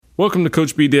Welcome to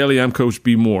Coach B Daily. I'm Coach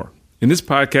B Moore. In this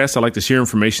podcast, I like to share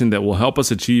information that will help us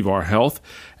achieve our health,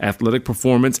 athletic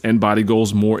performance, and body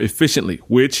goals more efficiently,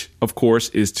 which, of course,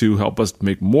 is to help us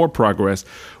make more progress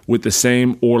with the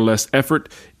same or less effort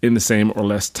in the same or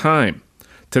less time.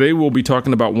 Today, we'll be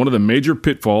talking about one of the major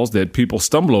pitfalls that people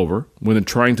stumble over when they're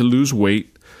trying to lose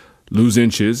weight, lose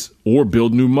inches, or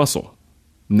build new muscle.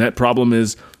 And that problem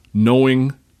is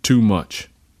knowing too much.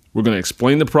 We're going to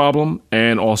explain the problem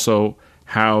and also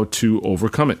how to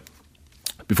overcome it.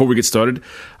 Before we get started,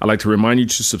 I'd like to remind you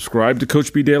to subscribe to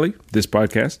Coach B Daily, this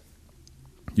podcast.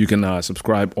 You can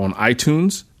subscribe on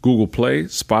iTunes, Google Play,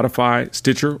 Spotify,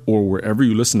 Stitcher, or wherever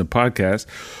you listen to podcasts.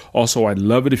 Also, I'd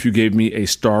love it if you gave me a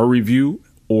star review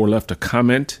or left a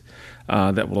comment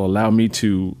that will allow me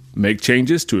to make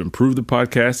changes to improve the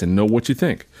podcast and know what you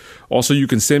think. Also, you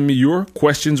can send me your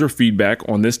questions or feedback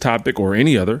on this topic or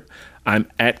any other. I'm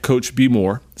at Coach B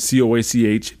Moore,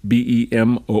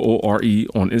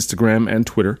 CoachBemoore on Instagram and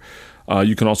Twitter.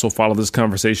 You can also follow this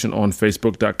conversation on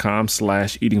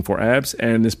Facebook.com/eating4abs.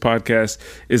 And this podcast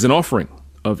is an offering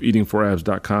of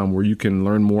eating4abs.com, where you can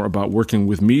learn more about working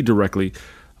with me directly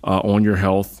on your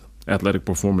health, athletic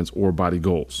performance, or body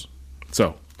goals.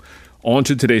 So, on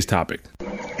to today's topic.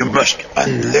 You must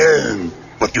unlearn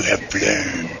what you have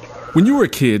learned. When you were a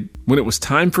kid, when it was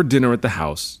time for dinner at the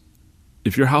house,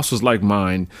 if your house was like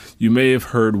mine, you may have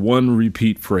heard one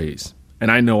repeat phrase, and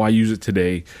I know I use it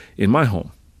today in my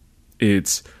home.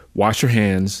 It's wash your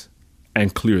hands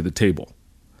and clear the table.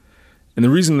 And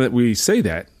the reason that we say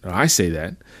that, or I say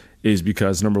that, is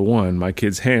because, number one, my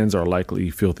kids' hands are likely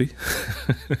filthy,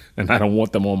 and I don't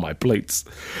want them on my plates.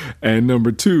 And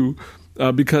number two,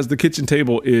 because the kitchen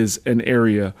table is an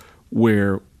area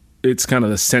where it's kind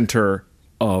of the center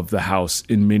of the house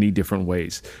in many different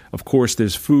ways. Of course,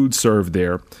 there's food served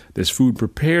there. There's food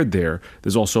prepared there.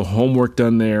 There's also homework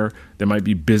done there. There might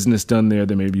be business done there.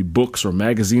 There may be books or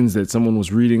magazines that someone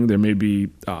was reading. There may be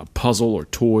a puzzle or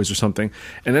toys or something.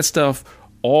 And that stuff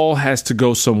all has to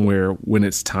go somewhere when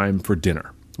it's time for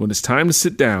dinner. When it's time to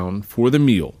sit down for the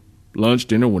meal, lunch,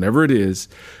 dinner, whatever it is,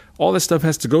 all that stuff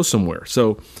has to go somewhere.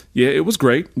 So, yeah, it was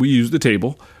great. We used the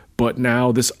table. But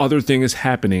now this other thing is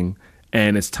happening,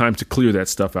 and it's time to clear that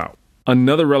stuff out.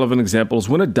 Another relevant example is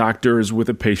when a doctor is with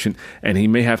a patient and he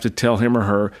may have to tell him or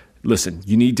her, listen,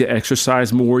 you need to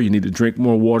exercise more, you need to drink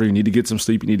more water, you need to get some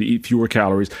sleep, you need to eat fewer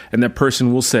calories. And that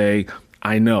person will say,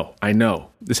 I know.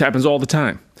 This happens all the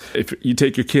time. If you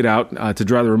take your kid out to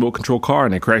drive the remote control car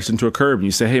and they crash into a curb and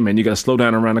you say, hey, man, you got to slow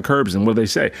down around the curbs. And what do they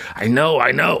say? I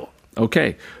know.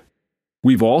 Okay.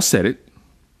 We've all said it.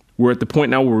 We're at the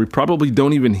point now where we probably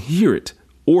don't even hear it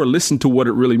or listen to what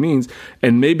it really means.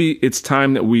 And maybe it's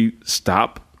time that we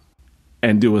stop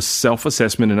and do a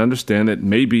self-assessment and understand that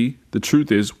maybe the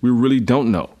truth is we really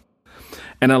don't know.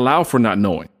 And allow for not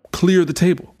knowing. Clear the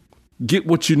table. Get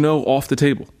what you know off the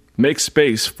table. Make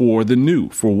space for the new,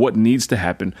 for what needs to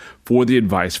happen, for the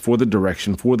advice, for the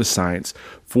direction, for the science,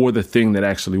 for the thing that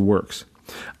actually works.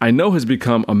 I know has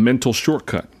become a mental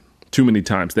shortcut too many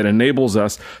times that enables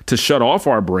us to shut off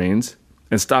our brains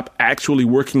and stop actually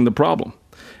working the problem.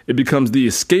 It becomes the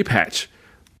escape hatch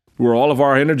where all of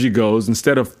our energy goes.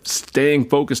 Instead of staying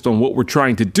focused on what we're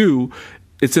trying to do,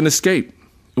 it's an escape.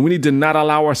 And we need to not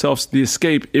allow ourselves the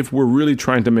escape if we're really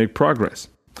trying to make progress.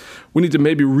 We need to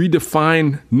maybe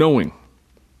redefine knowing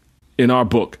in our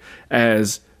book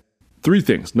as three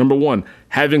things. Number one,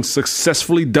 having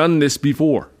successfully done this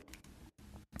before.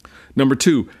 Number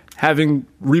two, having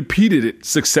repeated it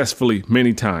successfully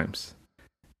many times.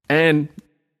 And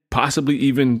possibly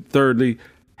even thirdly,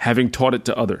 having taught it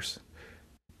to others.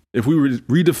 If we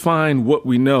redefine what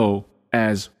we know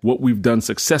as what we've done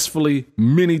successfully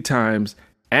many times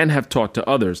and have taught to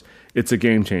others, it's a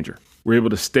game changer. We're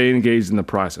able to stay engaged in the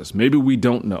process. Maybe we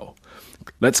don't know.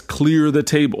 Let's clear the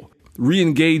table.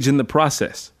 Re-engage in the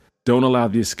process. Don't allow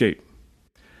the escape.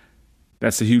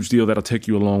 That's a huge deal that'll take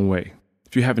you a long way.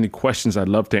 If you have any questions, I'd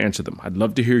love to answer them. I'd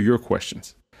love to hear your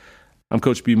questions. I'm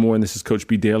Coach B Moore, and this is Coach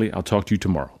B Daily. I'll talk to you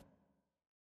tomorrow.